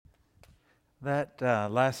That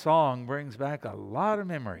last song brings back a lot of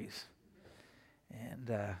memories. And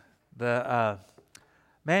the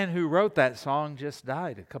man who wrote that song just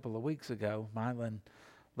died a couple of weeks ago, Mylon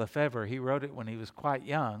Lefevre. He wrote it when he was quite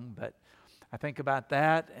young, but I think about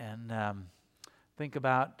that and think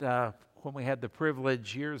about when we had the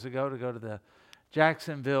privilege years ago to go to the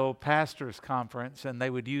Jacksonville Pastors Conference, and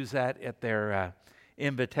they would use that at their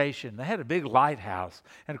invitation. They had a big lighthouse,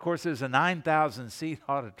 and of course there's a 9,000-seat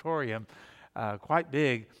auditorium, quite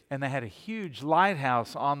big, and they had a huge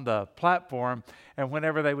lighthouse on the platform, and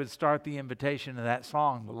whenever they would start the invitation to that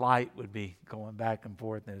song, the light would be going back and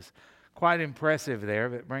forth. And it was quite impressive there,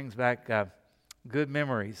 but it brings back good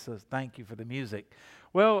memories, so thank you for the music.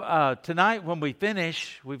 Well, tonight when we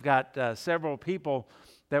finish, we've got several people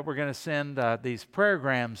that we're going to send these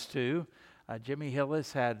prayergrams to. Jimmy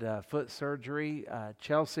Hillis had foot surgery.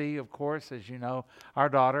 Chelsea, of course, as you know, our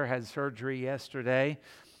daughter had surgery yesterday.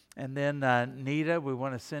 And then Nita, we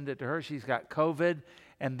want to send it to her. She's got COVID.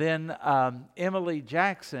 And then Emily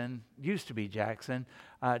Jackson, used to be Jackson,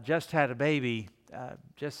 just had a baby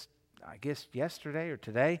I guess, yesterday or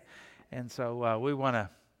today. And so we want to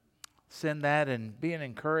send that and be an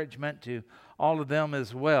encouragement to all of them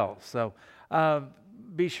as well. So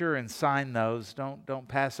be sure and sign those. Don't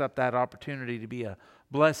pass up that opportunity to be a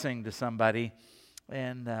blessing to somebody.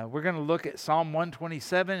 And we're going to look at Psalm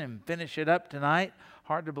 127 and finish it up tonight.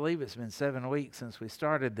 Hard to believe it's been 7 weeks since we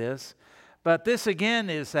started this. But this again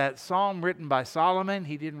is that psalm written by Solomon.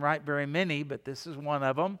 He didn't write very many, but this is one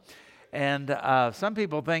of them. And some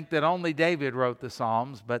people think that only David wrote the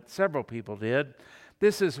Psalms, but several people did.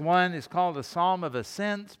 This is one, it's called a Psalm of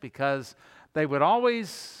Ascents because they would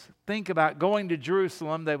always think about going to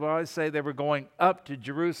Jerusalem. They would always say they were going up to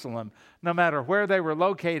Jerusalem. No matter where they were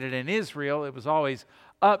located in Israel, it was always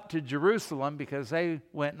up to Jerusalem because they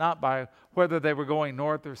went not by whether they were going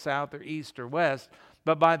north or south or east or west,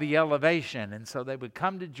 but by the elevation. And so they would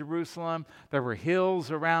come to Jerusalem. There were hills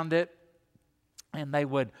around it, and they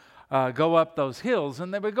would go up those hills.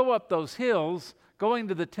 And they would go up those hills going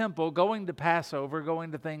to the temple, going to Passover,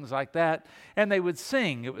 going to things like that, and they would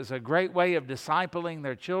sing. It was a great way of discipling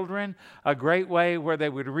their children, a great way where they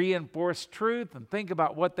would reinforce truth and think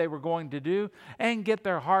about what they were going to do and get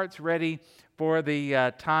their hearts ready for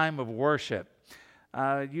the time of worship.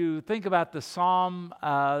 You think about the psalm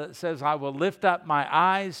that says, I will lift up my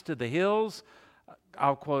eyes to the hills.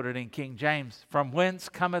 I'll quote it in King James. From whence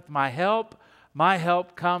cometh my help? My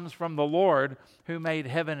help comes from the Lord who made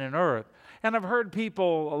heaven and earth. And I've heard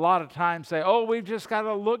people a lot of times say, oh, we've just got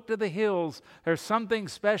to look to the hills. There's something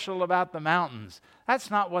special about the mountains. That's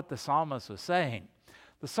not what the psalmist was saying.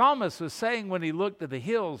 The psalmist was saying when he looked at the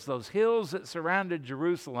hills, those hills that surrounded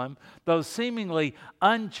Jerusalem, those seemingly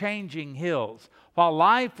unchanging hills, while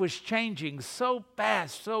life was changing so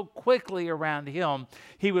fast, so quickly around him,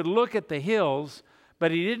 he would look at the hills, but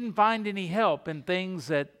he didn't find any help in things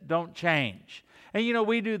that don't change. And you know,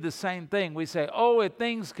 we do the same thing. We say, oh, if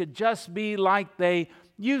things could just be like they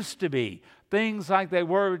used to be, things like they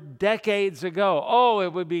were decades ago, oh,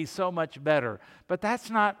 it would be so much better. But that's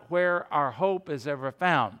not where our hope is ever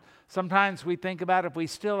found. Sometimes we think about if we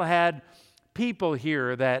still had people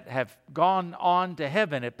here that have gone on to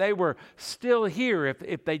heaven, if they were still here,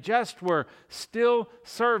 if they just were still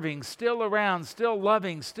serving, still around, still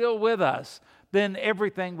loving, still with us, then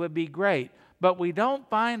everything would be great. But we don't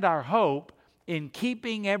find our hope in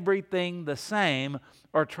keeping everything the same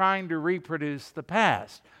or trying to reproduce the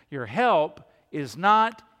past. Your help is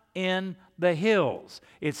not in the hills.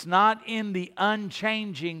 It's not in the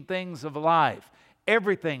unchanging things of life.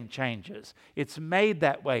 Everything changes. It's made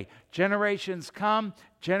that way. Generations come,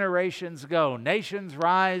 generations go. Nations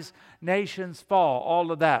rise, nations fall.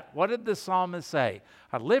 All of that. What did the psalmist say?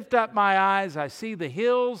 I lift up my eyes, I see the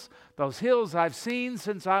hills, those hills I've seen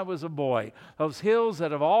since I was a boy. Those hills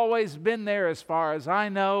that have always been there as far as I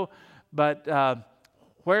know. But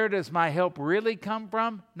where does my help really come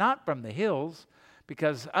from? Not from the hills.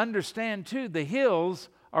 Because understand too, the hills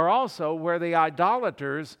are also where the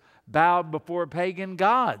idolaters bowed before pagan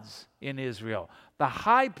gods in Israel. The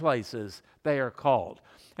high places, they are called.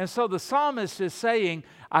 And so the psalmist is saying,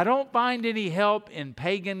 I don't find any help in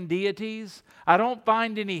pagan deities. I don't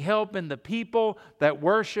find any help in the people that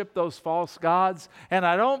worship those false gods. And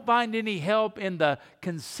I don't find any help in the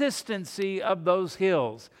consistency of those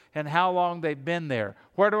hills and how long they've been there.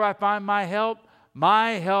 Where do I find my help?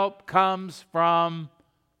 My help comes from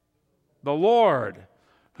the Lord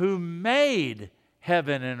who made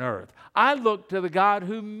heaven and earth. I look to the God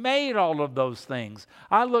who made all of those things.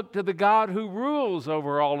 I look to the God who rules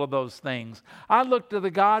over all of those things. I look to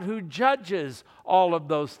the God who judges all of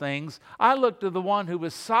those things. I look to the one who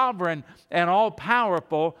is sovereign and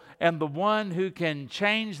all-powerful and the one who can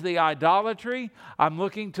change the idolatry. I'm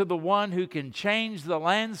looking to the one who can change the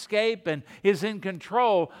landscape and is in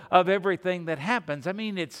control of everything that happens. I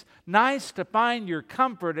mean, it's nice to find your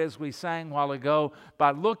comfort, as we sang a while ago,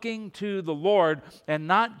 by looking to the Lord and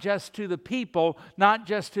not just to the people, not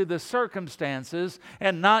just to the circumstances,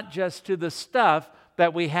 and not just to the stuff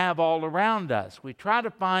that we have all around us. We try to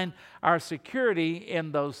find our security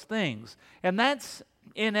in those things. And that's,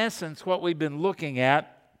 in essence, what we've been looking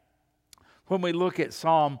at when we look at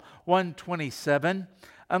Psalm 127.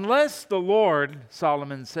 Unless the Lord,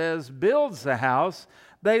 Solomon says, builds the house,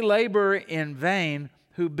 they labor in vain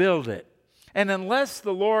who build it. And unless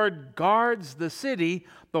the Lord guards the city,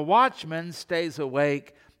 the watchman stays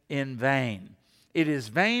awake in vain. It is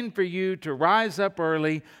vain for you to rise up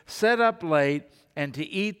early, set up late, and to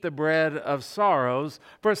eat the bread of sorrows,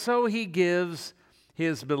 for so he gives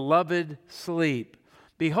his beloved sleep.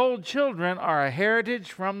 Behold, children are a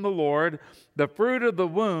heritage from the Lord. The fruit of the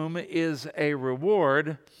womb is a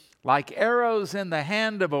reward. Like arrows in the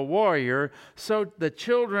hand of a warrior, so are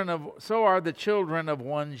the children of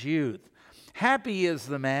one's youth. Happy is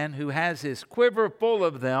the man who has his quiver full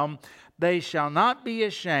of them. They shall not be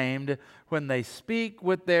ashamed when they speak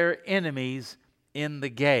with their enemies in the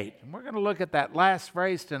gate. And we're going to look at that last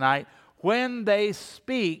phrase tonight, when they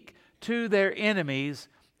speak to their enemies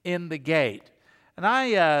in the gate. And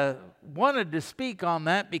I wanted to speak on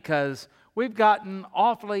that because we've gotten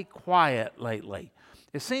awfully quiet lately.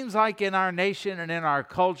 It seems like in our nation and in our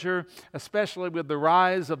culture, especially with the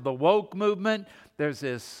rise of the woke movement, there's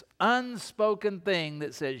this unspoken thing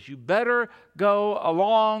that says you better go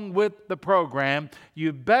along with the program.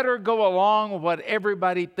 You better go along with what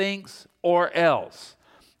everybody thinks or else.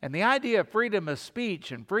 And the idea of freedom of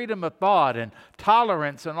speech and freedom of thought and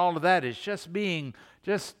tolerance and all of that is just being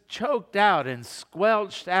choked out and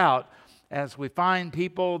squelched out as we find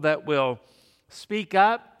people that will speak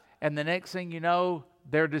up, and the next thing you know,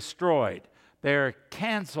 they're destroyed. They're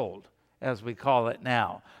canceled, as we call it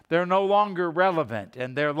now. They're no longer relevant,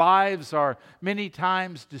 and their lives are many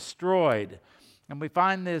times destroyed. And we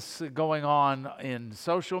find this going on in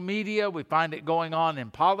social media. We find it going on in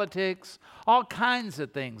politics, all kinds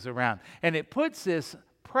of things around. And it puts this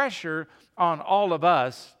pressure on all of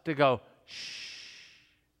us to go, shh.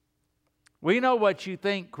 We know what you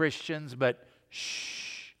think, Christians, but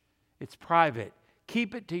shh. It's private.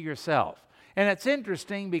 Keep it to yourself. And it's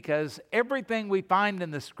interesting because everything we find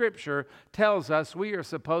in the Scripture tells us we are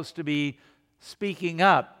supposed to be speaking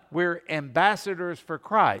up. We're ambassadors for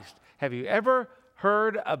Christ. Have you ever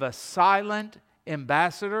heard of a silent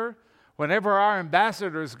ambassador? Whenever our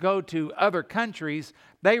ambassadors go to other countries,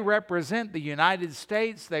 they represent the United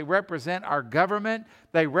States, they represent our government,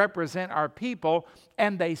 they represent our people,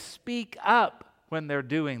 and they speak up when they're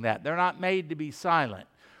doing that. They're not made to be silent.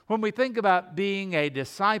 When we think about being a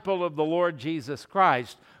disciple of the Lord Jesus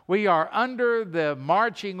Christ, we are under the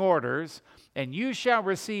marching orders, and you shall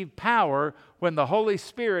receive power when the Holy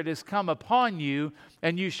Spirit is come upon you,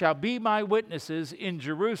 and you shall be my witnesses in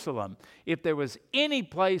Jerusalem. If there was any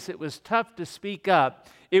place it was tough to speak up,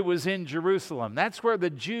 it was in Jerusalem. That's where the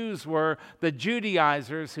Jews were, the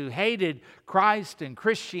Judaizers who hated Christ and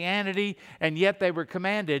Christianity, and yet they were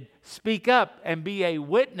commanded, speak up and be a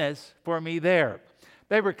witness for me there.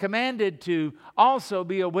 They were commanded to also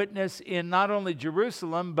be a witness in not only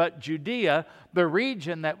Jerusalem, but Judea, the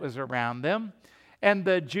region that was around them. And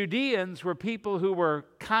the Judeans were people who were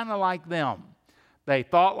kind of like them. They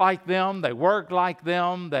thought like them. They worked like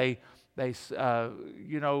them. They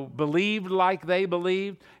believed like they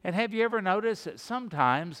believed. And have you ever noticed that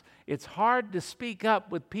sometimes it's hard to speak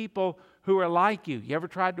up with people who are like you? You ever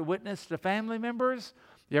tried to witness to family members?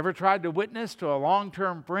 You ever tried to witness to a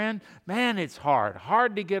long-term friend? Man, it's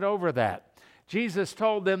hard to get over that. Jesus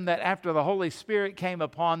told them that after the Holy Spirit came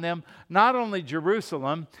upon them, not only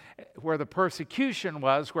Jerusalem, where the persecution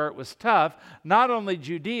was, where it was tough, not only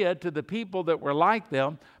Judea to the people that were like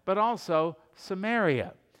them, but also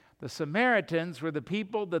Samaria. The Samaritans were the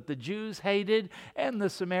people that the Jews hated, and the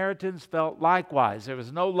Samaritans felt likewise. There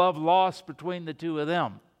was no love lost between the two of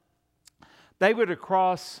them. They were to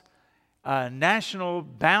cross national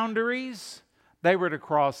boundaries. They were to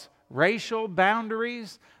cross racial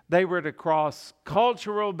boundaries. They were to cross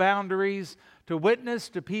cultural boundaries to witness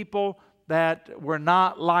to people that were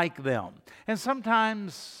not like them. And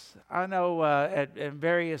sometimes, I know at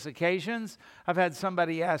various occasions, I've had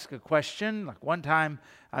somebody ask a question. Like one time,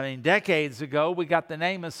 decades ago, we got the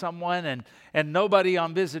name of someone and nobody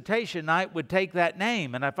on visitation night would take that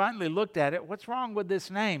name. And I finally looked at it, what's wrong with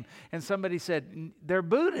this name? And somebody said, they're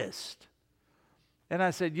Buddhist. And I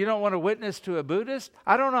said, you don't want to witness to a Buddhist?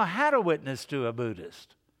 I don't know how to witness to a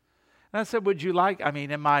Buddhist. And I said,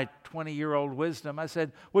 in my 20-year-old wisdom, I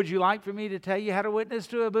said, would you like for me to tell you how to witness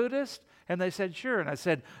to a Buddhist? And they said, sure. And I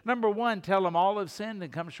said, number one, tell them all have sinned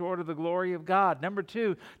and come short of the glory of God. Number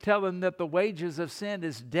two, tell them that the wages of sin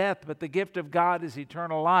is death, but the gift of God is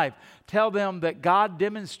eternal life. Tell them that God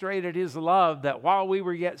demonstrated His love, that while we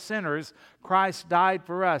were yet sinners, Christ died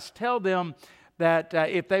for us. Tell them that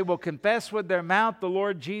if they will confess with their mouth the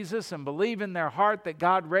Lord Jesus and believe in their heart that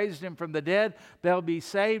God raised Him from the dead, they'll be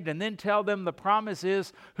saved. And then tell them the promise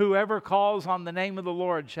is, whoever calls on the name of the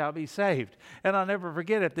Lord shall be saved. And I'll never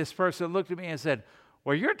forget it. This person looked at me and said,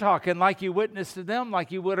 well, you're talking like you witnessed to them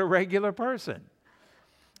like you would a regular person.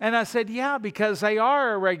 And I said, yeah, because they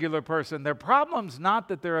are a regular person. Their problem's not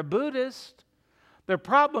that they're a Buddhist. Their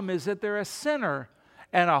problem is that they're a sinner.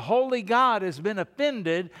 And a holy God has been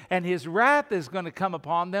offended, and His wrath is going to come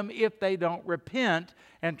upon them if they don't repent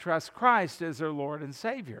and trust Christ as their Lord and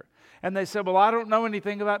Savior. And they said, well, I don't know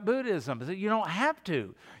anything about Buddhism. I said, you don't have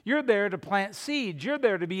to. You're there to plant seeds. You're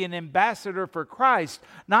there to be an ambassador for Christ,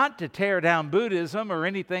 not to tear down Buddhism or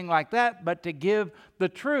anything like that, but to give the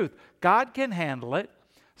truth. God can handle it.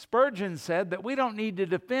 Spurgeon said that we don't need to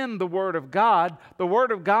defend the Word of God. The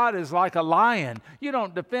Word of God is like a lion. You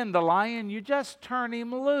don't defend a lion, you just turn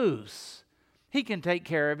him loose. He can take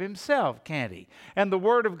care of himself, can't he? And the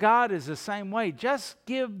Word of God is the same way. Just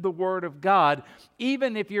give the Word of God,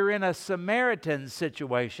 even if you're in a Samaritan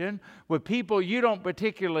situation with people you don't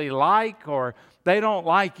particularly like, or they don't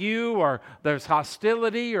like you, or there's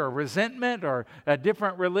hostility or resentment or a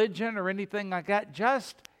different religion or anything like that.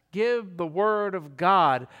 Just give the Word of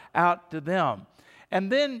God out to them.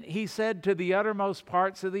 And then he said, to the uttermost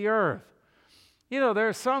parts of the earth. You know, there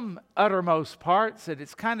are some uttermost parts that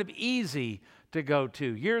it's kind of easy to go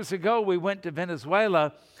to. Years ago, we went to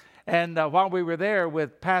Venezuela, and while we were there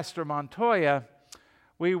with Pastor Montoya,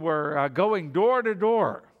 we were going door to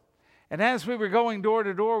door. And as we were going door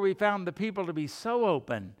to door, we found the people to be so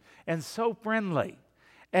open and so friendly.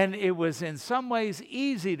 And it was in some ways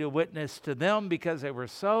easy to witness to them because they were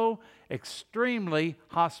so extremely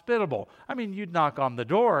hospitable. I mean, you'd knock on the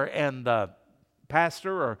door and the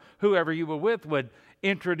pastor or whoever you were with would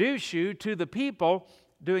introduce you to the people,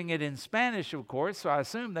 doing it in Spanish, of course. So I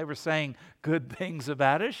assume they were saying good things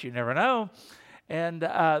about us. You never know. And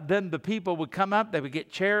then the people would come up, they would get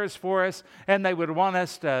chairs for us, and they would want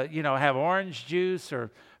us to, have orange juice or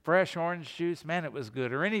fresh orange juice. Man, it was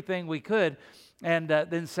good. Or anything we could. And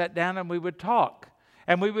then sit down and we would talk.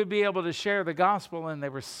 And we would be able to share the gospel. And they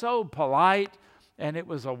were so polite. And it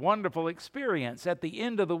was a wonderful experience. At the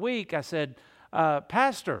end of the week, I said,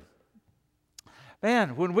 Pastor,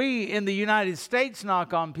 man, when we in the United States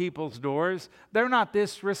knock on people's doors, they're not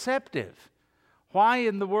this receptive. How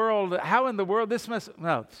in the world,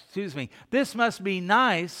 this must be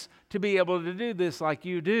nice to be able to do this like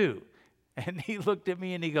you do. And he looked at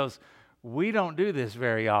me and he goes, we don't do this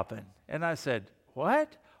very often. And I said,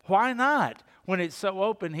 what? Why not? When it's so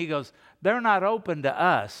open, he goes, they're not open to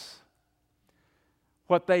us.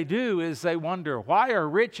 What they do is they wonder, why are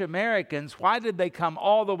rich Americans, why did they come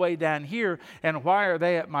all the way down here, and why are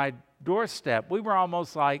they at my doorstep? We were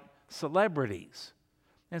almost like celebrities.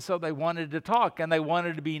 And so they wanted to talk, and they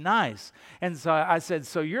wanted to be nice. And so I said,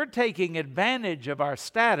 so you're taking advantage of our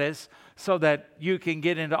status so that you can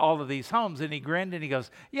get into all of these homes. And he grinned and he goes,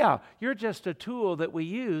 yeah, you're just a tool that we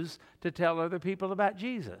use to tell other people about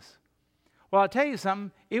Jesus. Well, I'll tell you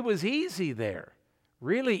something, it was easy there,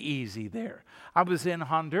 really easy there. I was in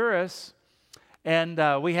Honduras,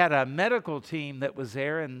 and we had a medical team that was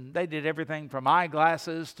there, and they did everything from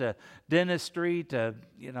eyeglasses to dentistry to,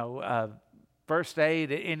 first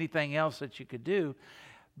aid, anything else that you could do.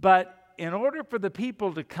 But in order for the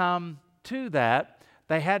people to come to that,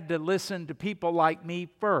 they had to listen to people like me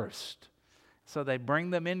first. So they'd bring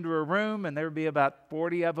them into a room, and there would be about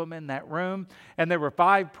 40 of them in that room. And there were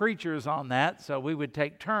 5 preachers on that, so we would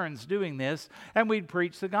take turns doing this, and we'd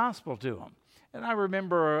preach the gospel to them. And I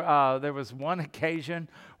remember there was one occasion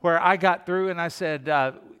where I got through and I said,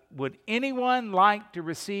 would anyone like to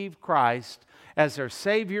receive Christ as their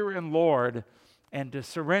Savior and Lord and to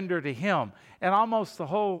surrender to Him? And almost the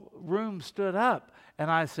whole room stood up. And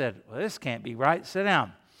I said, well, this can't be right. Sit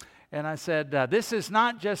down. And I said, this is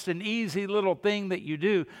not just an easy little thing that you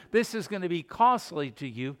do. This is going to be costly to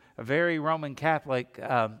you, a very Roman Catholic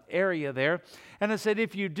area there. And I said,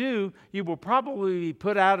 if you do, you will probably be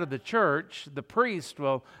put out of the church. The priest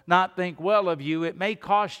will not think well of you. It may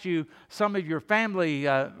cost you some of your family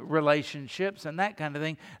relationships and that kind of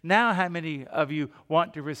thing. Now, how many of you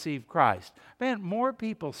want to receive Christ? Man, more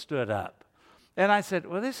people stood up. And I said,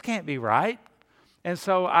 well, this can't be right. And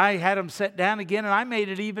so I had them sit down again, and I made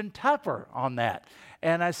it even tougher on that.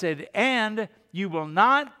 And I said, and you will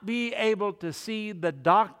not be able to see the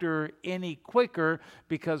doctor any quicker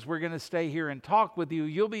because we're going to stay here and talk with you.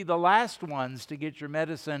 You'll be the last ones to get your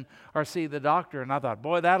medicine or see the doctor. And I thought,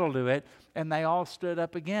 boy, that'll do it. And they all stood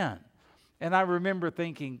up again. And I remember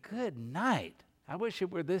thinking, good night. I wish it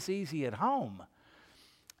were this easy at home.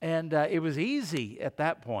 And it was easy at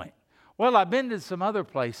that point. Well, I've been to some other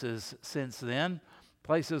places since then,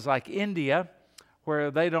 places like India,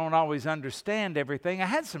 where they don't always understand everything. I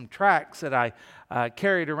had some tracts that I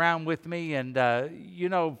carried around with me, and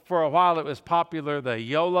for a while it was popular, the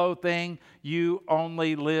YOLO thing, you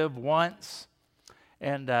only live once.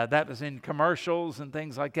 And that was in commercials and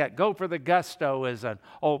things like that. Go for the gusto is an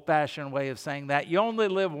old-fashioned way of saying that. You only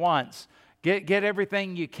live once. Get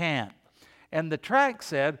everything you can. And the tract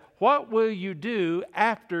said, what will you do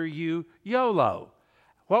after you YOLO?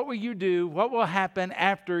 What will you do? What will happen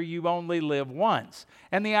after you only live once?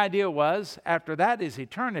 And the idea was, after that is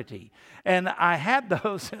eternity. And I had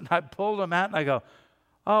those, and I pulled them out, and I go,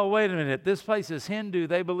 oh, wait a minute. This place is Hindu.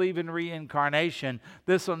 They believe in reincarnation.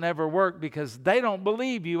 This will never work because they don't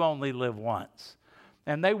believe you only live once.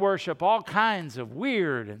 And they worship all kinds of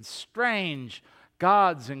weird and strange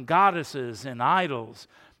gods and goddesses and idols.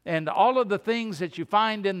 And all of the things that you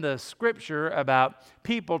find in the Scripture about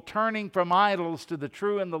people turning from idols to the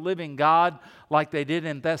true and the living God, like they did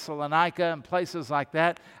in Thessalonica and places like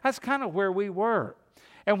that, that's kind of where we were.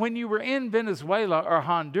 And when you were in Venezuela or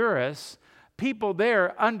Honduras, people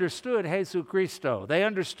there understood Jesucristo. They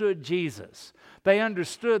understood Jesus. They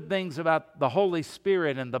understood things about the Holy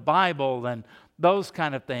Spirit and the Bible and those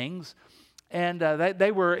kind of things. And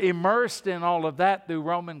they were immersed in all of that through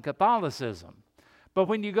Roman Catholicism. But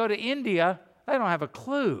when you go to India, they don't have a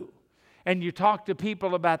clue. And you talk to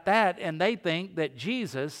people about that, and they think that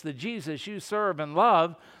Jesus, the Jesus you serve and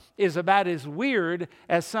love, is about as weird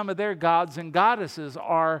as some of their gods and goddesses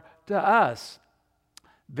are to us.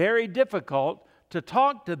 Very difficult to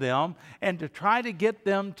talk to them and to try to get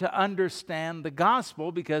them to understand the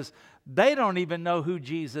gospel because they don't even know who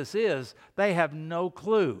Jesus is. They have no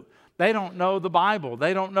clue. They don't know the Bible.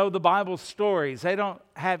 They don't know the Bible stories. They don't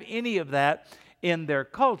have any of that in their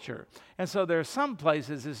culture. And so there are some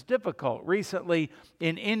places it's difficult. Recently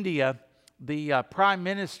in India, the prime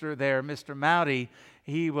minister there, Mr. Modi,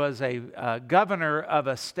 he was a governor of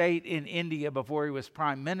a state in India before he was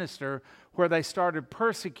prime minister, where they started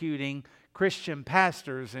persecuting Christian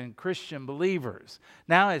pastors and Christian believers.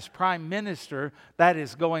 Now as prime minister, that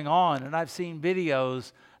is going on. And I've seen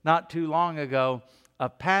videos not too long ago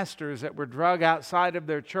of pastors that were drug outside of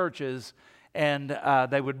their churches, and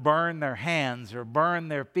they would burn their hands or burn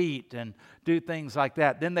their feet and do things like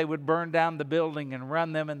that. Then they would burn down the building and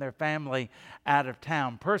run them and their family out of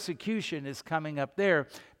town. Persecution is coming up there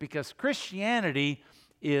because Christianity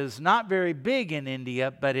is not very big in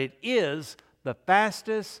India, but it is the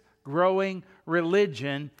fastest growing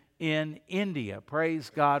religion in India.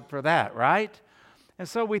 Praise God for that, right? And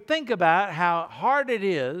so we think about how hard it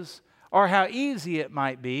is or how easy it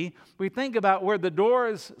might be. We think about where the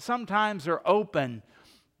doors sometimes are open.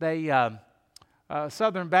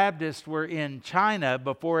 Southern Baptists were in China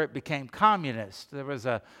before it became communist. There was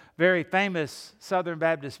a very famous Southern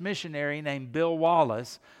Baptist missionary named Bill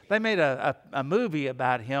Wallace. They made a movie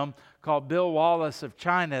about him called Bill Wallace of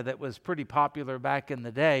China that was pretty popular back in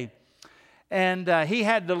the day. And he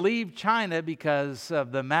had to leave China because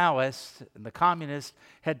of the Maoists and the communists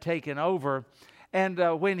had taken over.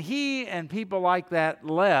 And when he and people like that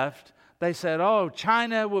left, they said, oh,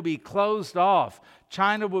 China will be closed off.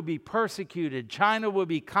 China will be persecuted. China will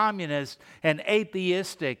be communist and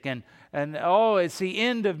atheistic. And oh, it's the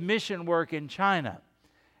end of mission work in China.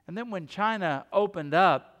 And then when China opened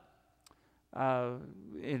up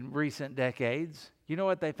in recent decades, you know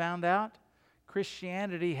what they found out?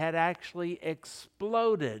 Christianity had actually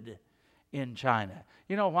exploded in China.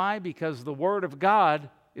 You know why? Because the Word of God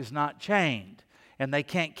is not chained. And they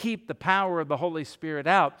can't keep the power of the Holy Spirit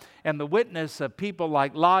out. And the witness of people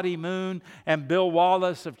like Lottie Moon and Bill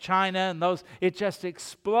Wallace of China and those, it just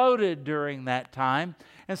exploded during that time.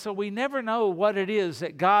 And so we never know what it is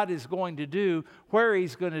that God is going to do, where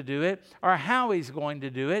He's going to do it, or how He's going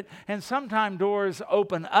to do it. And sometimes doors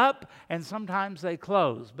open up and sometimes they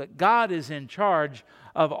close. But God is in charge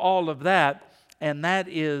of all of that. And that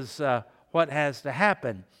is what has to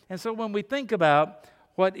happen. And so when we think about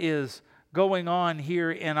what is going on here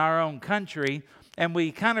in our own country, and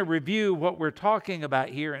we kind of review what we're talking about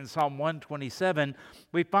here in Psalm 127,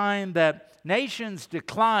 we find that nations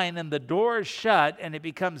decline and the doors shut, and it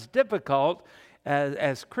becomes difficult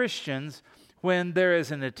as Christians when there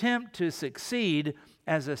is an attempt to succeed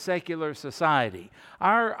as a secular society.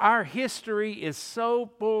 Our history is so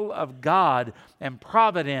full of God and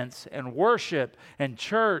providence and worship and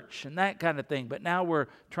church and that kind of thing. But now we're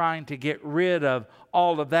trying to get rid of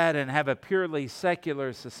all of that and have a purely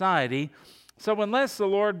secular society. So unless the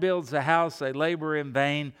Lord builds a house, they labor in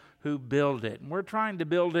vain who build it. And we're trying to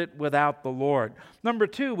build it without the Lord. Number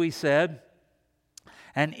 2, we said,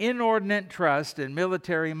 an inordinate trust in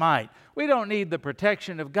military might. We don't need the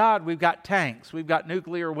protection of God. We've got tanks. We've got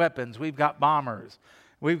nuclear weapons. We've got bombers.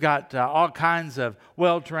 We've got all kinds of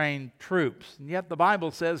well-trained troops. And yet the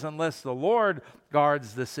Bible says unless the Lord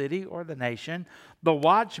guards the city or the nation, the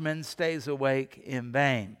watchman stays awake in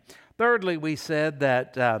vain. Thirdly, we said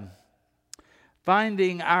that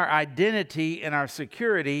finding our identity and our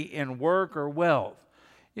security in work or wealth.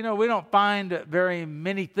 You know, we don't find very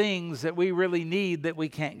many things that we really need that we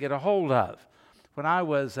can't get a hold of. When I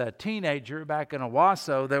was a teenager back in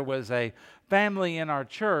Owasso, there was a family in our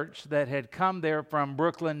church that had come there from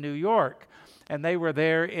Brooklyn, New York. And they were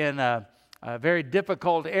there in a very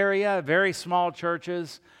difficult area, very small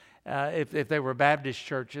churches. If they were Baptist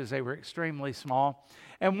churches, they were extremely small.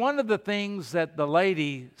 And one of the things that the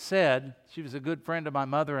lady said, she was a good friend of my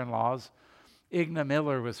mother-in-law's, Igna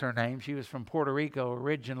Miller was her name. She was from Puerto Rico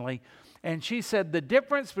originally. And she said the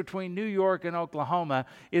difference between New York and Oklahoma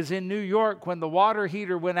is in New York, when the water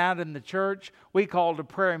heater went out in the church, we called a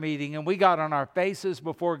prayer meeting and we got on our faces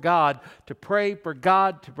before God to pray for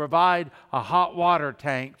God to provide a hot water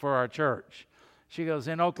tank for our church. She goes,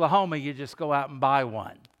 in Oklahoma, you just go out and buy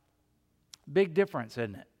one. Big difference,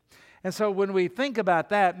 isn't it? And so when we think about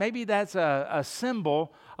that, maybe that's a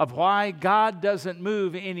symbol of why God doesn't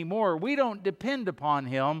move anymore. We don't depend upon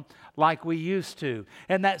Him like we used to.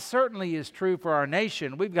 And that certainly is true for our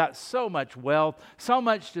nation. We've got so much wealth, so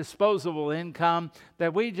much disposable income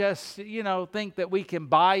that we just, think that we can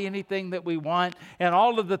buy anything that we want, and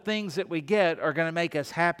all of the things that we get are going to make us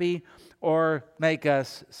happy or make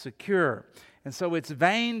us secure. And so it's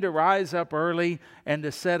vain to rise up early and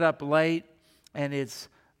to sit up late, and it's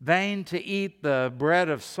vain to eat the bread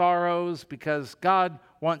of sorrows, because God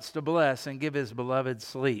wants to bless and give His beloved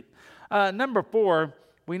sleep. Number 4,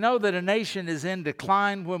 we know that a nation is in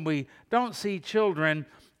decline when we don't see children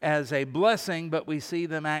as a blessing, but we see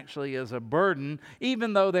them actually as a burden,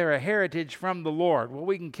 even though they're a heritage from the Lord. Well,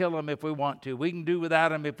 we can kill them if we want to. We can do without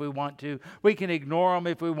them if we want to. We can ignore them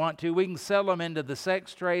if we want to. We can sell them into the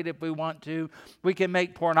sex trade if we want to. We can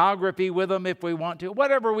make pornography with them if we want to.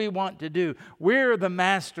 Whatever we want to do. We're the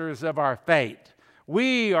masters of our fate.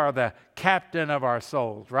 We are the captain of our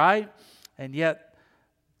souls, right? And yet,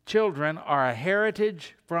 children are a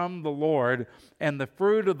heritage from the Lord, and the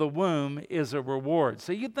fruit of the womb is a reward.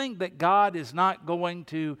 So you think that God is not going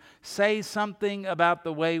to say something about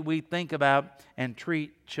the way we think about and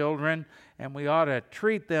treat children, and we ought to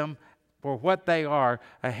treat them for what they are,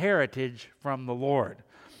 a heritage from the Lord.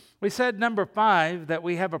 We said, number 5, that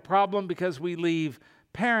we have a problem because we leave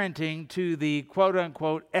parenting to the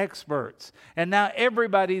quote-unquote experts. And now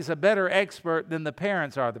everybody's a better expert than the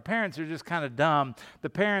parents are. The parents are just kind of dumb. The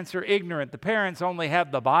parents are ignorant. The parents only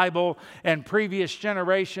have the Bible and previous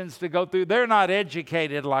generations to go through. They're not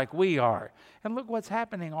educated like we are. And look what's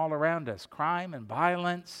happening all around us. Crime and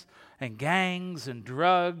violence and gangs and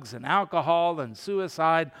drugs and alcohol and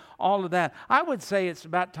suicide, all of that. I would say it's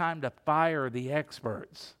about time to fire the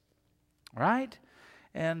experts, right?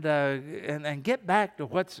 And get back to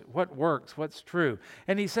what works, what's true.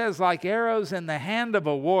 And he says, like arrows in the hand of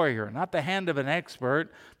a warrior, not the hand of an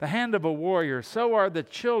expert, the hand of a warrior, so are the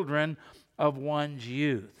children of one's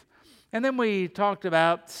youth. And then we talked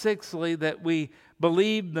about, sixthly, that we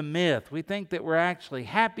believe the myth. We think that we're actually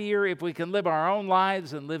happier if we can live our own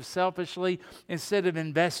lives and live selfishly instead of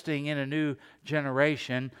investing in a new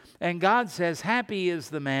generation. And God says, happy is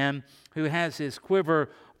the man who has his quiver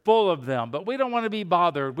full of them. But we don't want to be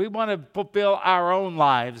bothered. We want to fulfill our own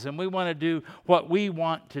lives, and we want to do what we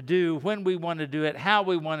want to do, when we want to do it, how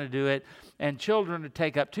we want to do it. And children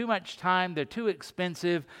take up too much time. They're too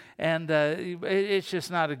expensive, and it's just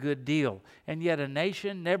not a good deal. And yet a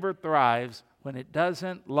nation never thrives when it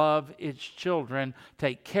doesn't love its children,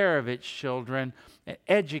 take care of its children,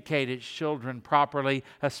 educate its children properly,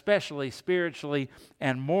 especially spiritually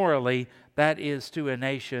and morally. That is to a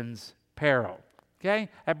nation's peril. Okay,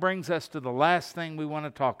 that brings us to the last thing we want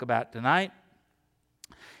to talk about tonight,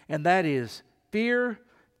 and that is fear,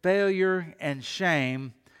 failure, and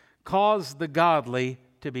shame cause the godly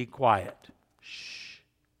to be quiet. Shh,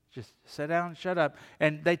 just sit down and shut up.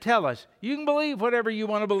 And they tell us, you can believe whatever you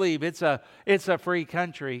want to believe. It's a free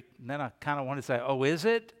country. And then I kind of want to say, oh, is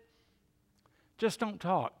it? Just don't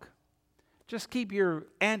talk. Just keep your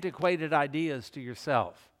antiquated ideas to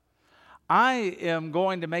yourself. I am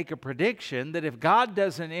going to make a prediction that if God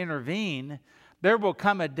doesn't intervene, there will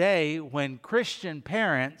come a day when Christian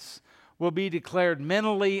parents will be declared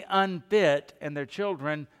mentally unfit and their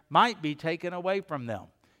children might be taken away from them.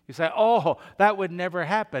 You say, oh, that would never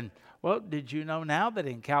happen. Well, did you know now that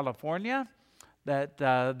in California that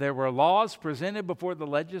there were laws presented before the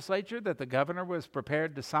legislature that the governor was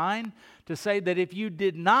prepared to sign to say that if you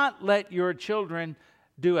did not let your children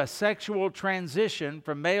do a sexual transition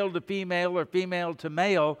from male to female or female to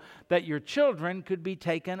male, that your children could be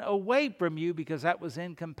taken away from you because that was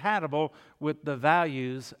incompatible with the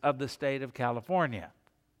values of the state of California.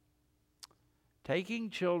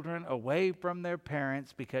 Taking children away from their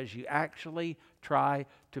parents because you actually try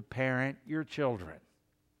to parent your children.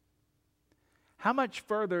 How much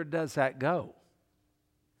further does that go?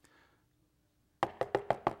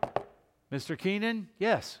 Mr. Keenen,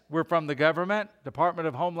 yes, we're from the government, Department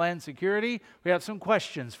of Homeland Security. We have some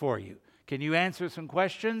questions for you. Can you answer some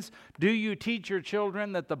questions? Do you teach your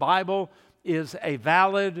children that the Bible is a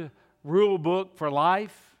valid rule book for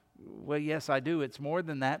life? Well, yes, I do. It's more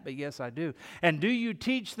than that, but yes, I do. And do you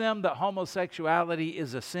teach them that homosexuality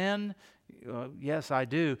is a sin? Yes, I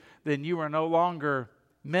do. Then you are no longer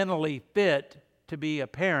mentally fit to be a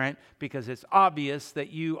parent because it's obvious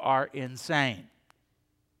that you are insane.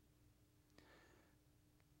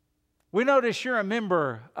 We notice you're a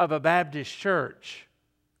member of a Baptist church.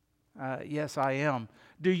 Yes, I am.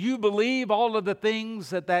 Do you believe all of the things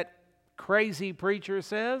that crazy preacher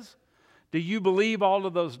says? Do you believe all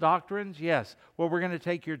of those doctrines? Yes. Well, we're going to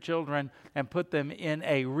take your children and put them in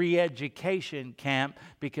a re-education camp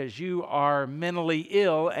because you are mentally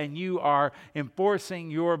ill and you are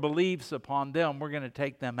enforcing your beliefs upon them. We're going to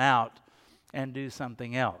take them out and do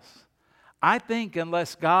something else. I think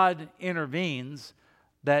unless God intervenes,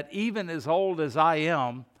 that even as old as I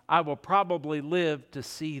am, I will probably live to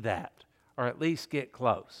see that, or at least get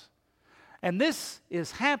close. And this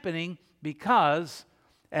is happening because,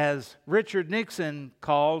 as Richard Nixon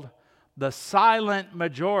called the silent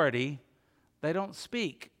majority, they don't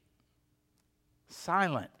speak.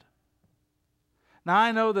 Silent. Now,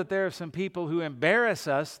 I know that there are some people who embarrass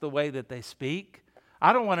us the way that they speak.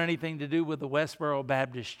 I don't want anything to do with the Westboro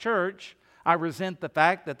Baptist Church. I resent the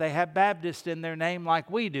fact that they have Baptist in their name like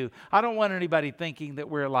we do. I don't want anybody thinking that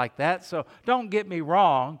we're like that, so don't get me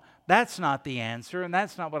wrong. That's not the answer, and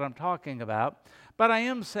that's not what I'm talking about. But I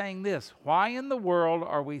am saying this. Why in the world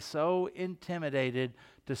are we so intimidated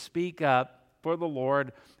to speak up for the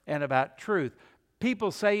Lord and about truth? People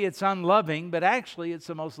say it's unloving, but actually it's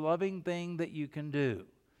the most loving thing that you can do.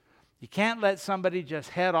 You can't let somebody just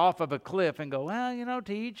head off of a cliff and go, well,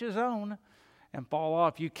 to each his own, and fall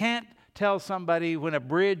off. You can't tell somebody when a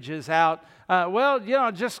bridge is out,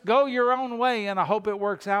 just go your own way and I hope it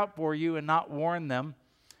works out for you, and not warn them.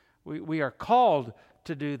 We are called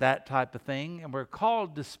to do that type of thing, and we're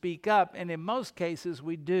called to speak up, and in most cases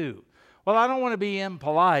we do. Well, I don't want to be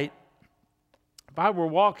impolite. If I were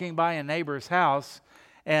walking by a neighbor's house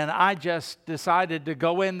and I just decided to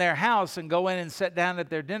go in their house and go in and sit down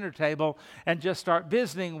at their dinner table and just start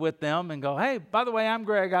visiting with them and go, hey, by the way, I'm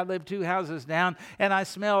Greg. I live 2 houses down, and I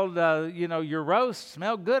smelled, your roast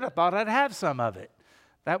smelled good. I thought I'd have some of it.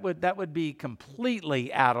 That would be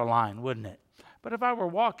completely out of line, wouldn't it? But if I were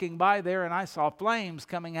walking by there and I saw flames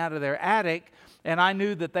coming out of their attic and I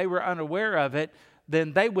knew that they were unaware of it,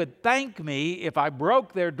 then they would thank me if I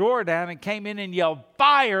broke their door down and came in and yelled,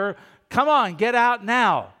 fire, come on, get out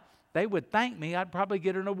now. They would thank me. I'd probably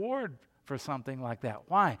get an award for something like that.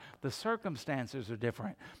 Why? The circumstances are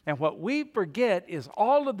different. And what we forget is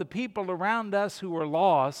all of the people around us who are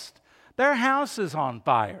lost, their house is on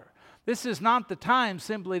fire. This is not the time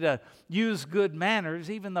simply to use good manners,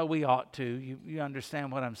 even though we ought to. You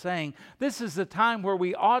understand what I'm saying? This is the time where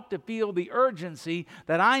we ought to feel the urgency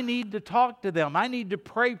that I need to talk to them. I need to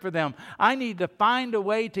pray for them. I need to find a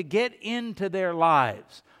way to get into their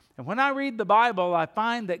lives. And when I read the Bible, I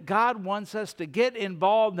find that God wants us to get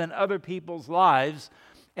involved in other people's lives,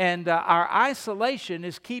 and our isolation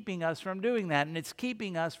is keeping us from doing that, and it's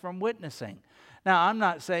keeping us from witnessing. Now, I'm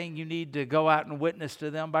not saying you need to go out and witness to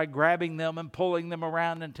them by grabbing them and pulling them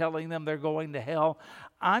around and telling them they're going to hell.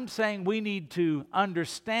 I'm saying we need to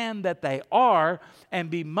understand that they are and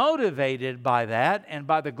be motivated by that and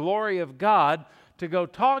by the glory of God to go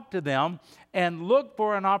talk to them and look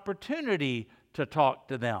for an opportunity to talk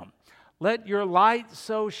to them. Let your light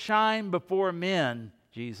so shine before men,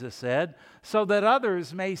 Jesus said, so that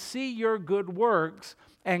others may see your good works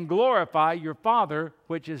and glorify your Father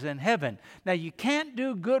which is in heaven. Now, you can't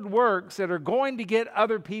do good works that are going to get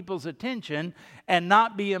other people's attention and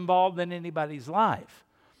not be involved in anybody's life.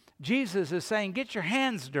 Jesus is saying, get your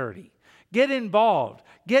hands dirty. Get involved.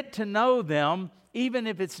 Get to know them, even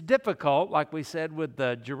if it's difficult, like we said with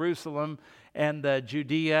the Jerusalem and the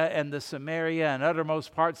Judea and the Samaria and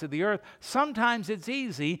uttermost parts of the earth. Sometimes it's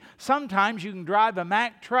easy. Sometimes you can drive a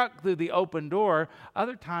Mack truck through the open door.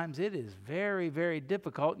 Other times it is very, very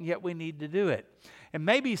difficult, and yet we need to do it. And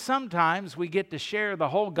maybe sometimes we get to share the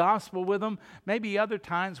whole gospel with them. Maybe other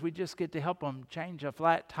times we just get to help them change a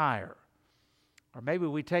flat tire. Or maybe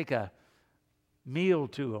we take a meal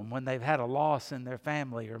to them when they've had a loss in their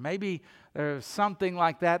family, or maybe there's something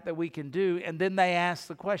like that we can do, and then they ask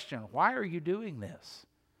the question, why are you doing this?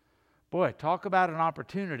 Boy, talk about an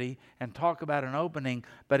opportunity and talk about an opening.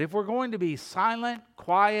 But if we're going to be silent,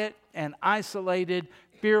 quiet, and isolated,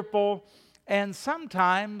 fearful, and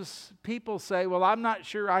sometimes people say, well, I'm not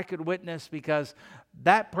sure I could witness because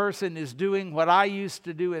that person is doing what I used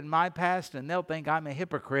to do in my past, and they'll think I'm a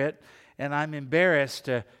hypocrite, and I'm embarrassed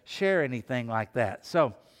to share anything like that.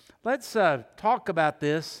 So let's talk about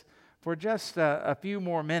this for just a few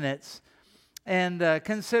more minutes and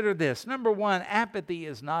consider this. Number one, apathy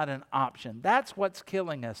is not an option. That's what's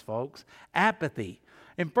killing us, folks. Apathy.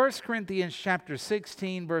 In 1 Corinthians chapter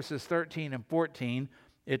 16, verses 13 and 14,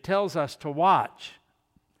 it tells us to watch.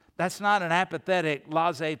 That's not an apathetic,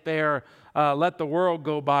 laissez-faire, let the world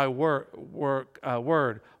go by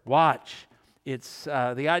word. Watch. It's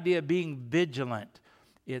the idea of being vigilant.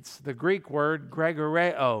 It's the Greek word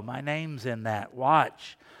gregoreo. My name's in that.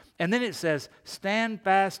 Watch. And then it says, stand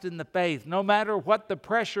fast in the faith. No matter what the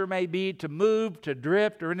pressure may be to move, to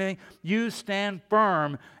drift, or anything, you stand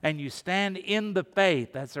firm and you stand in the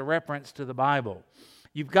faith. That's a reference to the Bible.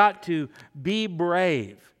 You've got to be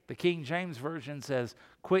brave. The King James Version says,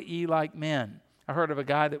 quit ye like men. I heard of a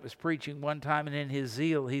guy that was preaching one time, and in his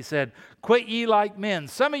zeal, he said, quit ye like men.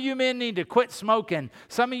 Some of you men need to quit smoking.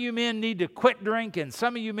 Some of you men need to quit drinking.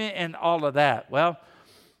 Some of you men, and all of that. Well,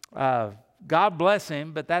 God bless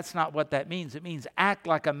him, but that's not what that means. It means act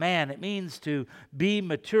like a man. It means to be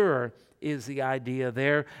mature is the idea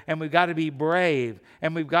there. And we've got to be brave,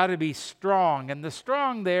 and we've got to be strong. And the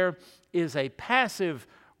strong there is a passive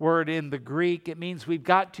word in the Greek. It means we've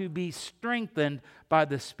got to be strengthened by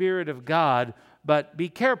the Spirit of God. But be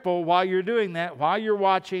careful while you're doing that, while you're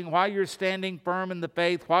watching, while you're standing firm in the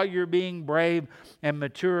faith, while you're being brave and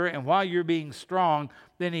mature, and while you're being strong.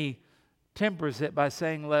 Then he tempers it by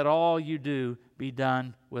saying, let all you do be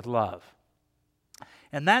done with love.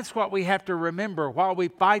 And that's what we have to remember while we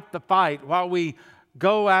fight the fight, while we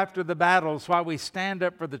go after the battles, while we stand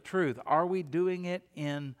up for the truth. Are we doing it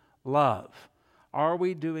in love? Are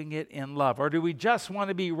we doing it in love? Or do we just want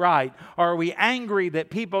to be right? Or are we angry that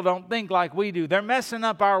people don't think like we do? They're messing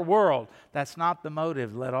up our world. That's not the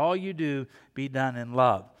motive. Let all you do be done in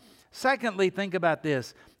love. Secondly, think about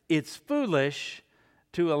this. It's foolish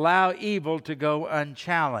to allow evil to go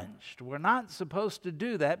unchallenged. We're not supposed to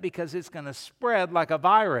do that because it's going to spread like a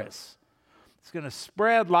virus. It's going to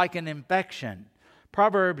spread like an infection.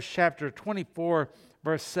 Proverbs chapter 24,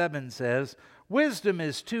 verse 7 says, wisdom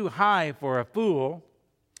is too high for a fool.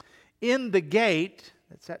 In the gate,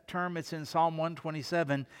 that's that term, it's in Psalm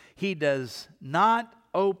 127, he does not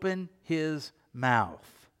open his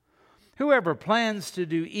mouth. Whoever plans to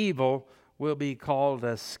do evil will be called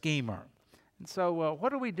a schemer. And so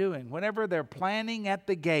what are we doing? Whenever they're planning at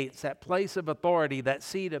the gates, that place of authority, that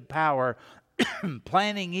seat of power,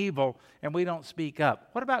 planning evil, and we don't speak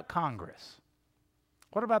up. What about Congress?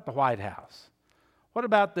 What about the White House? What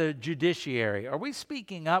about the judiciary? Are we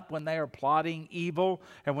speaking up when they are plotting evil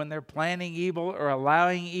and when they're planning evil or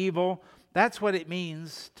allowing evil? That's what it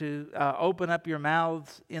means to open up your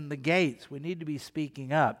mouths in the gates. We need to be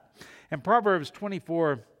speaking up. And Proverbs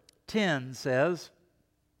 24:10 says,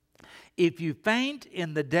 if you faint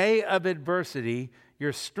in the day of adversity,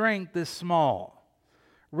 your strength is small.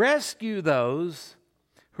 Rescue those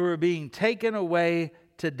who are being taken away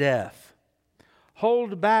to death.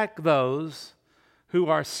 Hold back those who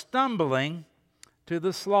are stumbling to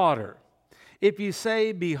the slaughter. If you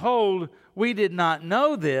say, behold, we did not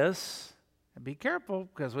know this, and be careful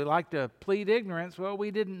because we like to plead ignorance. Well,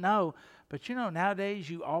 we didn't know. But you know, nowadays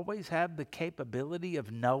you always have the capability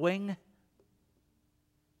of knowing.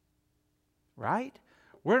 Right?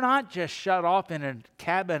 We're not just shut off in a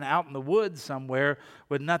cabin out in the woods somewhere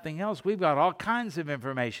with nothing else. We've got all kinds of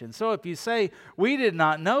information. So if you say, we did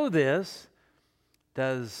not know this,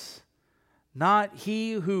 does not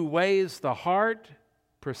he who weighs the heart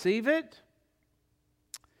perceive it?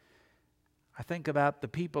 I think about the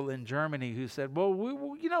people in Germany who said, well,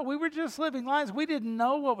 we were just living lives. We didn't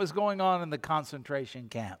know what was going on in the concentration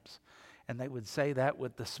camps. And they would say that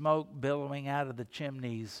with the smoke billowing out of the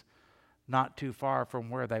chimneys not too far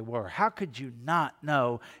from where they were. How could you not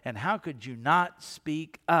know, and how could you not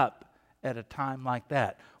speak up at a time like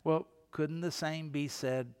that? Well, couldn't the same be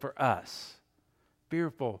said for us?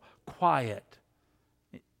 Fearful, quiet,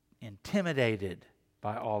 intimidated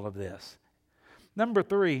by all of this. Number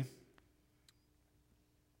 3,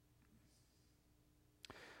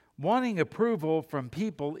 wanting approval from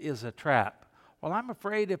people is a trap. Well, I'm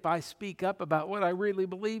afraid if I speak up about what I really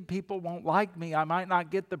believe, people won't like me. I might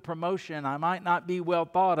not get the promotion. I might not be well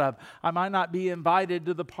thought of. I might not be invited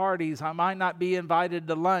to the parties. I might not be invited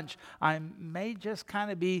to lunch. I may just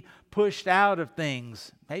kind of be pushed out of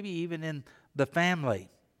things, maybe even in the family.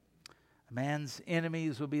 A man's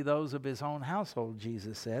enemies will be those of his own household,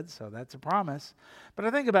 Jesus said, so that's a promise. But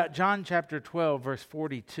I think about John chapter 12, verse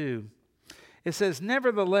 42. It says,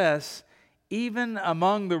 nevertheless, even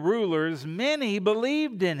among the rulers, many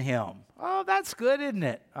believed in him. Oh, that's good, isn't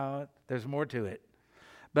it? There's more to it.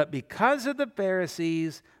 But because of the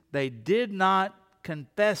Pharisees, they did not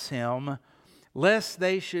confess him, lest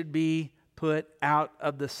they should be put out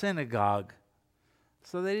of the synagogue.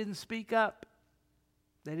 So they didn't speak up.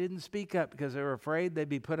 They didn't speak up because they were afraid they'd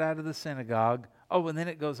be put out of the synagogue. Oh, and then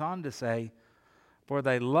it goes on to say, for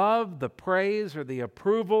they love the praise or the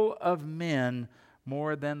approval of men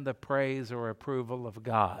more than the praise or approval of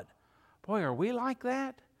God. Boy, are we like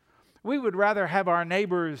that? We would rather have our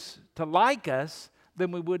neighbors to like us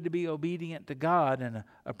than we would to be obedient to God and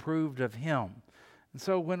approved of Him. And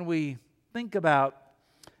so when we think about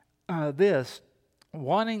this,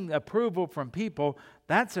 wanting approval from people,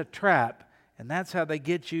 that's a trap, and that's how they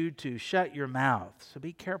get you to shut your mouth. So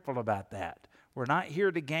be careful about that. We're not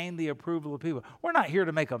here to gain the approval of people. We're not here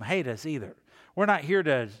to make them hate us either. We're not here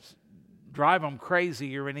to drive them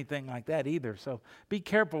crazy or anything like that either. So be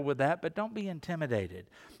careful with that, but don't be intimidated.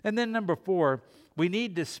 And then number 4, we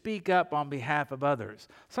need to speak up on behalf of others.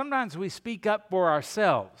 Sometimes we speak up for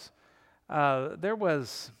ourselves. There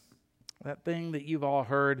was that thing that you've all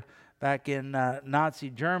heard back in Nazi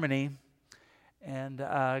Germany. And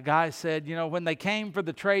a guy said, when they came for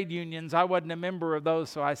the trade unions, I wasn't a member of those,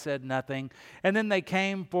 so I said nothing. And then they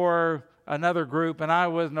came for another group, and I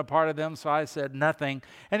wasn't a part of them, so I said nothing.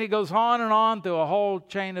 And it goes on and on through a whole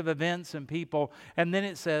chain of events and people. And then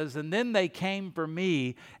it says, and then they came for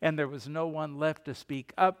me, and there was no one left to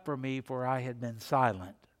speak up for me, for I had been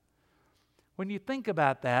silent. When you think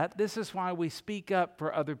about that, this is why we speak up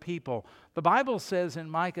for other people. The Bible says in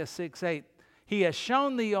Micah 6:8, He has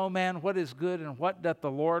shown thee, O man, what is good, and what doth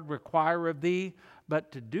the Lord require of thee,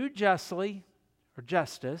 but to do justly, or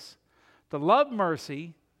justice, to love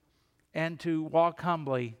mercy, and to walk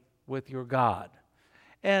humbly with your God.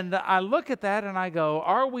 And I look at that and I go,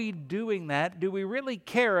 are we doing that? Do we really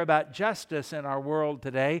care about justice in our world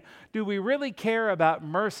today? Do we really care about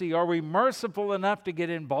mercy? Are we merciful enough to get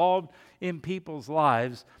involved in people's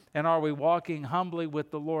lives? And are we walking humbly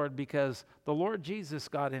with the Lord? Because the Lord Jesus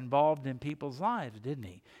got involved in people's lives, didn't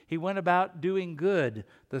He? He went about doing good,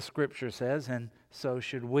 the Scripture says, and so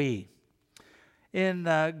should we. In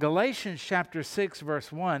Galatians chapter 6,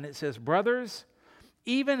 verse 1, it says, brothers,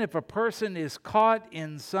 even if a person is caught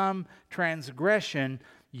in some transgression,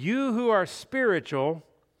 you who are spiritual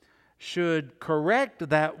should correct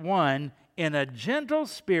that one in a gentle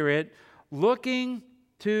spirit, looking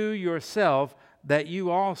to yourself, that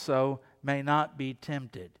you also may not be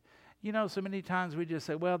tempted. So many times we just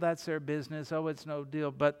say, well, that's their business. Oh, it's no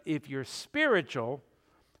deal. But if you're spiritual,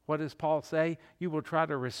 what does Paul say? You will try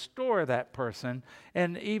to restore that person.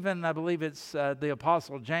 And even, I believe it's the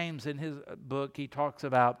Apostle James in his book, he talks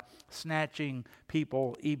about snatching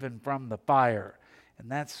people even from the fire.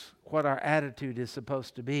 And that's what our attitude is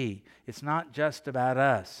supposed to be. It's not just about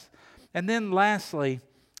us. And then lastly,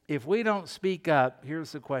 if we don't speak up,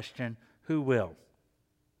 here's the question, who will?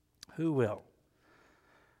 Who will?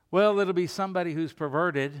 Well, it'll be somebody who's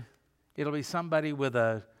perverted. It'll be somebody with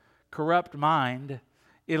a corrupt mind.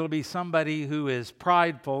 It'll be somebody who is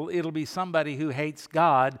prideful. It'll be somebody who hates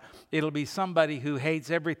God. It'll be somebody who hates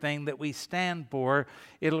everything that we stand for.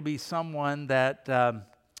 It'll be someone that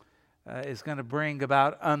is going to bring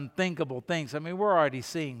about unthinkable things. I mean, we're already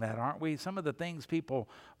seeing that, aren't we? Some of the things people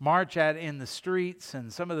march at in the streets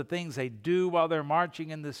and some of the things they do while they're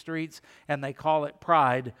marching in the streets, and they call it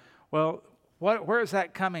pride. Well, where is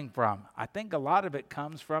that coming from? I think a lot of it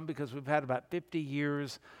comes from because we've had about 50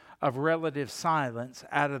 years of relative silence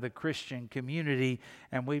out of the Christian community,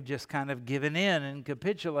 and we've just kind of given in and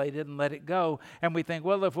capitulated and let it go. And we think,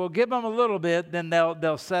 well, if we'll give them a little bit, then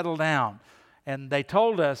they'll settle down. And they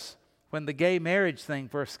told us when the gay marriage thing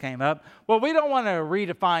first came up, well, we don't want to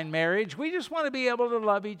redefine marriage. We just want to be able to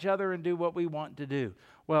love each other and do what we want to do.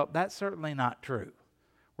 Well, that's certainly not true.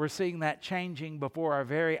 We're seeing that changing before our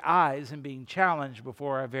very eyes and being challenged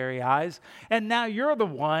before our very eyes. And now you're the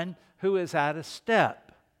one who is out of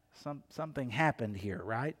step. Something happened here,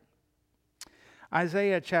 right?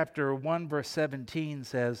 Isaiah chapter 1 verse 17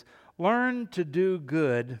 says, "Learn to do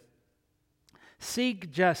good,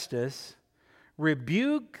 seek justice,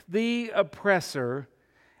 rebuke the oppressor,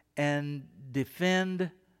 and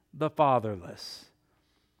defend the fatherless.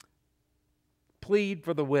 Plead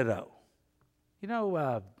for the widow." You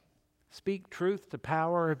know, speak truth to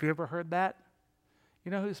power. Have you ever heard that?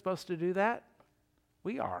 You know who's supposed to do that?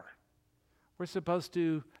 We are. We're supposed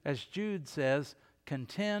to, as Jude says,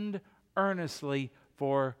 contend earnestly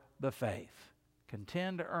for the faith.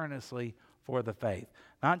 Contend earnestly for the faith.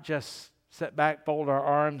 Not just sit back, fold our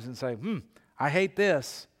arms, and say, I hate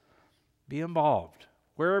this. Be involved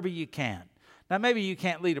wherever you can. Now, maybe you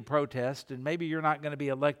can't lead a protest, and maybe you're not going to be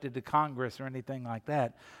elected to Congress or anything like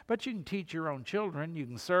that, but you can teach your own children, you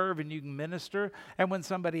can serve, and you can minister, and when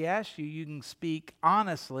somebody asks you, you can speak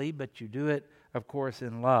honestly, but you do it, of course,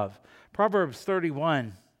 in love. Proverbs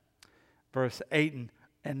 31, verse 8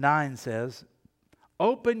 and 9 says,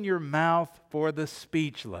 "Open your mouth for the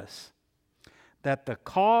speechless, that the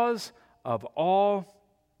cause of all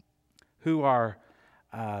who are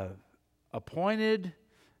appointed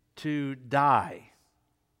to die."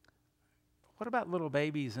 What about little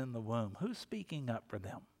babies in the womb? Who's speaking up for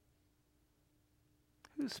them?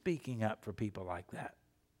 Who's speaking up for people like that?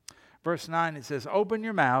 Verse 9, it says, "Open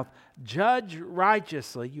your mouth, judge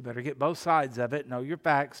righteously." You better get both sides of it, know your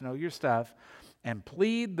facts, know your stuff, and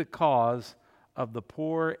plead the cause of the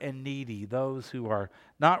poor and needy, those who are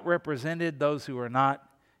not represented, those who are not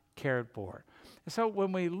cared for. So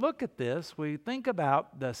when we look at this, we think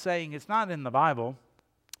about the saying, it's not in the Bible,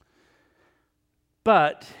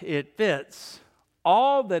 but it fits.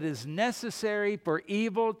 All that is necessary for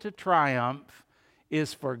evil to triumph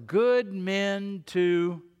is for good men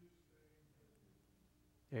to...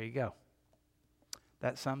 There you go.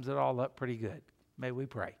 That sums it all up pretty good. May we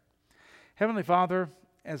pray. Heavenly Father,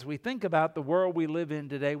 as we think about the world we live in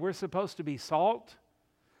today, we're supposed to be salt.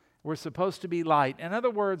 We're supposed to be light. In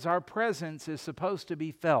other words, our presence is supposed to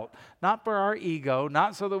be felt. Not for our ego,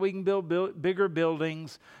 not so that we can build bigger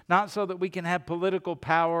buildings, not so that we can have political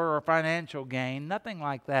power or financial gain, nothing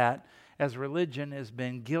like that, as religion has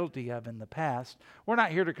been guilty of in the past. We're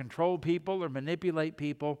not here to control people or manipulate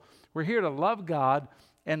people. We're here to love God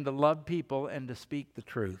and to love people and to speak the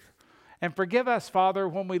truth. And forgive us, Father,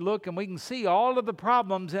 when we look and we can see all of the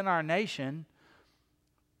problems in our nation,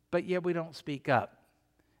 but yet we don't speak up.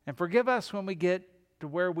 And forgive us when we get to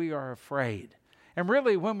where we are afraid. And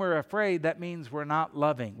really, when we're afraid, that means we're not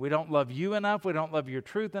loving. We don't love you enough, we don't love your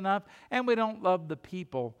truth enough, and we don't love the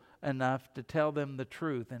people enough to tell them the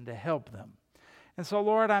truth and to help them. And so,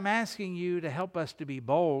 Lord, I'm asking you to help us to be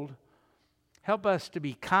bold, help us to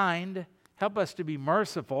be kind, help us to be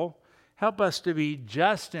merciful, help us to be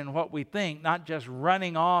just in what we think, not just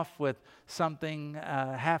running off with something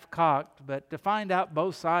half-cocked, but to find out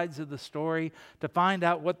both sides of the story, to find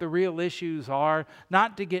out what the real issues are,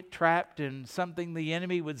 not to get trapped in something the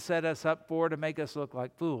enemy would set us up for to make us look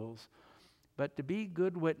like fools, but to be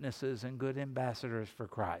good witnesses and good ambassadors for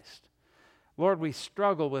Christ. Lord, we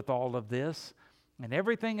struggle with all of this, and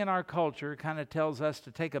everything in our culture kind of tells us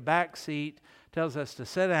to take a back seat, tells us to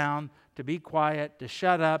sit down, to be quiet, to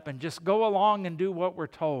shut up, and just go along and do what we're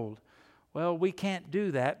told. Well, we can't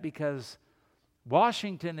do that because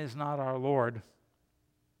Washington is not our Lord.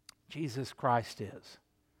 Jesus Christ is.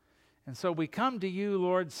 And so we come to you,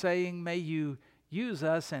 Lord, saying, may you use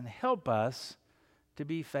us and help us to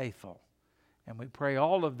be faithful. And we pray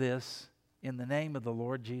all of this in the name of the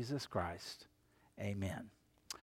Lord Jesus Christ. Amen.